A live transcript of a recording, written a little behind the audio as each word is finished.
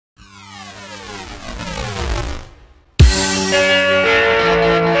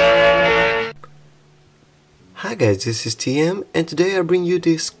Hi guys, this is TM and today I bring you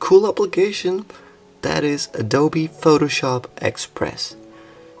this cool application that is Adobe Photoshop Express.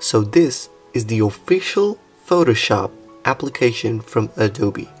 So this is the official Photoshop application from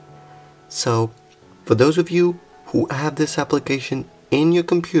Adobe. So for those of you who have this application in your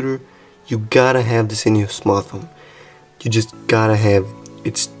computer, you gotta have this in your smartphone. You just gotta have it.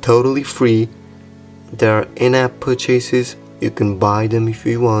 It's totally free. There are in-app purchases. You can buy them if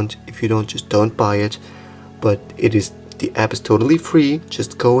you want. If you don't, just don't buy it. But the app is totally free.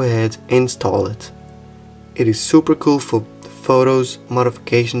 Just go ahead, install it. It is super cool for photos,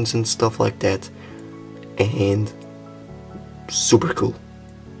 modifications and stuff like that, and super cool.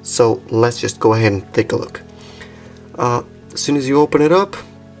 So let's just go ahead and take a look. As soon as you open it up,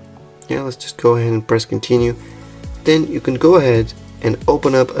 let's just go ahead and press continue. Then you can go ahead and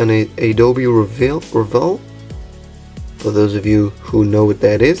open up an Adobe Reveal. For those of you who know what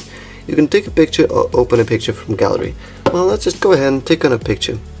that is, you can take a picture or open a picture from gallery. Well, let's just go ahead and take on a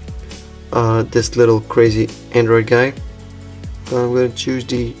picture. This little crazy Android guy. I'm going to choose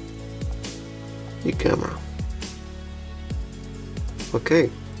the camera.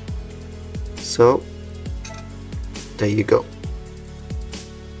 Okay, so there you go.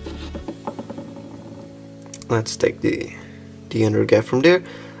 Let's take the Android guy from there.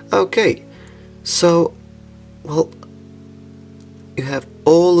 Okay, so well, you have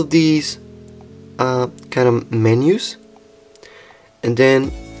all of these kind of menus, and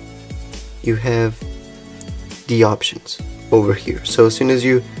then you have the options over here. So as soon as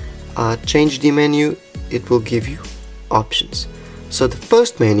you change the menu, it will give you options. So the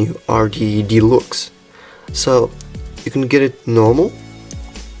first menu are the looks. So you can get it normal.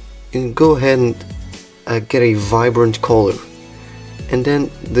 You can go ahead and get a vibrant color. And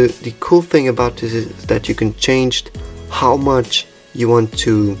then the cool thing about this is that you can change how much you want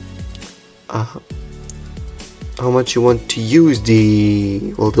to use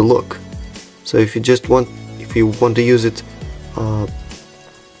the look. So if you want to use it a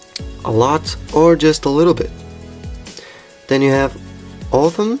lot or just a little bit. Then you have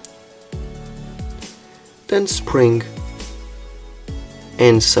autumn, then spring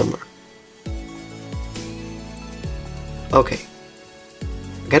and summer. Okay,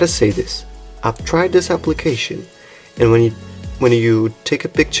 gotta say this, I've tried this application, and when you take a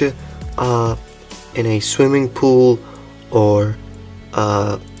picture in a swimming pool or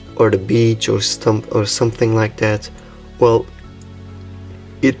the beach or something like that, well,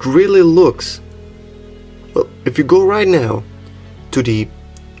 it really looks, well, if you go right now to the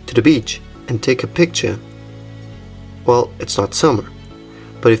beach and take a picture, well, it's not summer.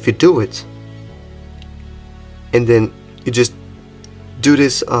 But if you do it and then you just do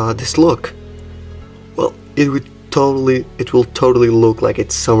this look, well, it will totally look like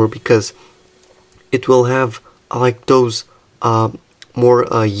it's summer, because it will have like those more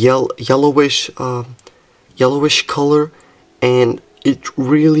yellowish color, and it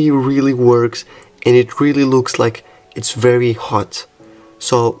really works, and it really looks like it's very hot.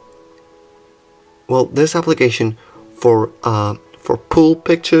 So, well, this application for pool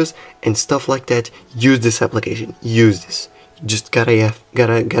pictures and stuff like that, use this application. Use this. You just gotta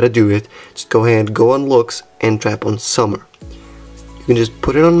do it. Just go ahead, go on looks and tap on summer. You can just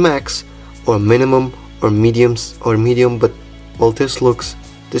put it on max or minimum or medium, but well, this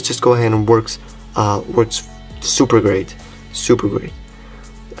just go ahead and works super great.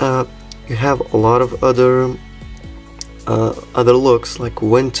 You have a lot of other looks like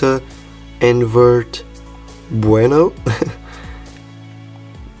winter, invert, bueno,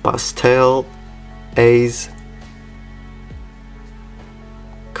 pastel, haze,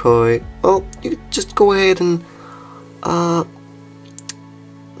 koi. Well, you just go ahead and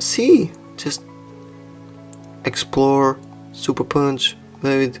just explore, super punch,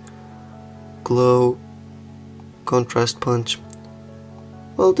 vivid, glow, contrast punch.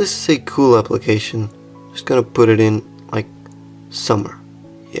 Well, this is a cool application. Just gonna put it in like summer.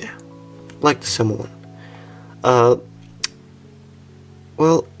 Yeah, like the summer one.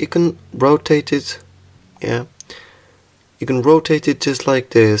 Well, you can rotate it. Yeah, you can rotate it just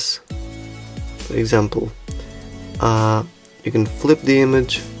like this. For example, you can flip the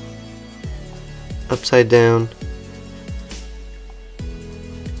image upside down.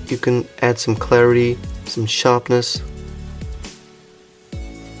 You can add some clarity, some sharpness.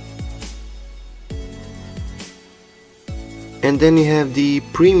 And then you have the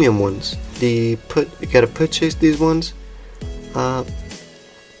premium ones. You gotta purchase these ones, and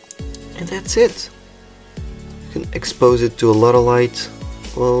that's it. You can expose it to a lot of light.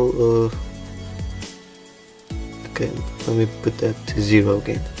 Well, okay, let me put that to 0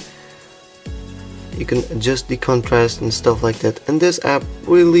 again. You can adjust the contrast and stuff like that, and this app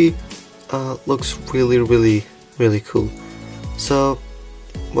really looks really cool. So,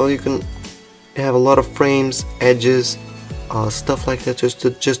 well, you can have a lot of frames, edges, stuff like that.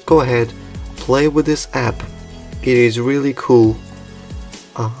 Just go ahead, play with this app. It is really cool,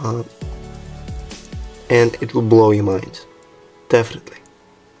 and it will blow your mind. Definitely,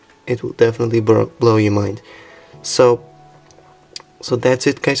 it will definitely blow your mind. So that's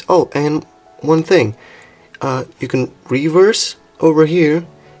it, guys. Oh, and one thing, you can reverse over here.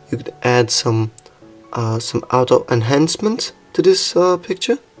 You could add some auto enhancement to this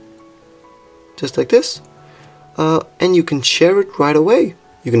picture, just like this, and you can share it right away.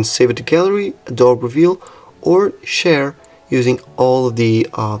 You can save it to gallery, Adobe Reveal, or share using all of the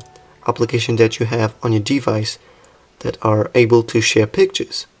applications that you have on your device that are able to share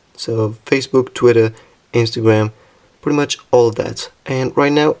pictures. So Facebook, Twitter, Instagram, pretty much all of that. And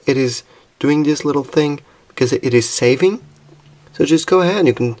right now it is doing this little thing because it is saving. So just go ahead and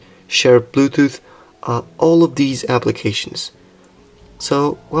you can share Bluetooth, all of these applications.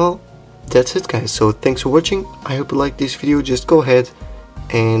 So, well, that's it, guys. So thanks for watching. I hope you liked this video. Just go ahead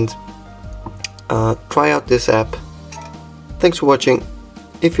and try out this app. Thanks for watching.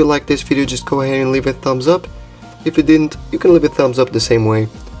 If you liked this video, just go ahead and leave a thumbs up. If you didn't, you can leave a thumbs up the same way.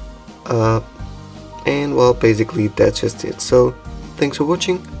 And well, basically that's just it. So thanks for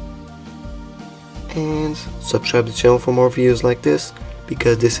watching, and subscribe to the channel for more videos like this,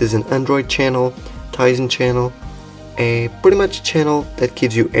 because this is an Android channel, Tizen channel, a pretty much channel that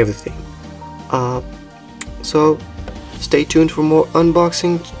gives you everything. So stay tuned for more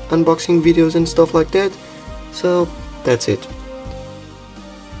unboxing videos and stuff like that. So that's it.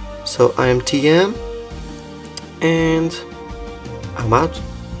 So I am TM, and I'm out.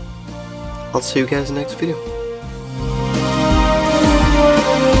 I'll see you guys in the next video.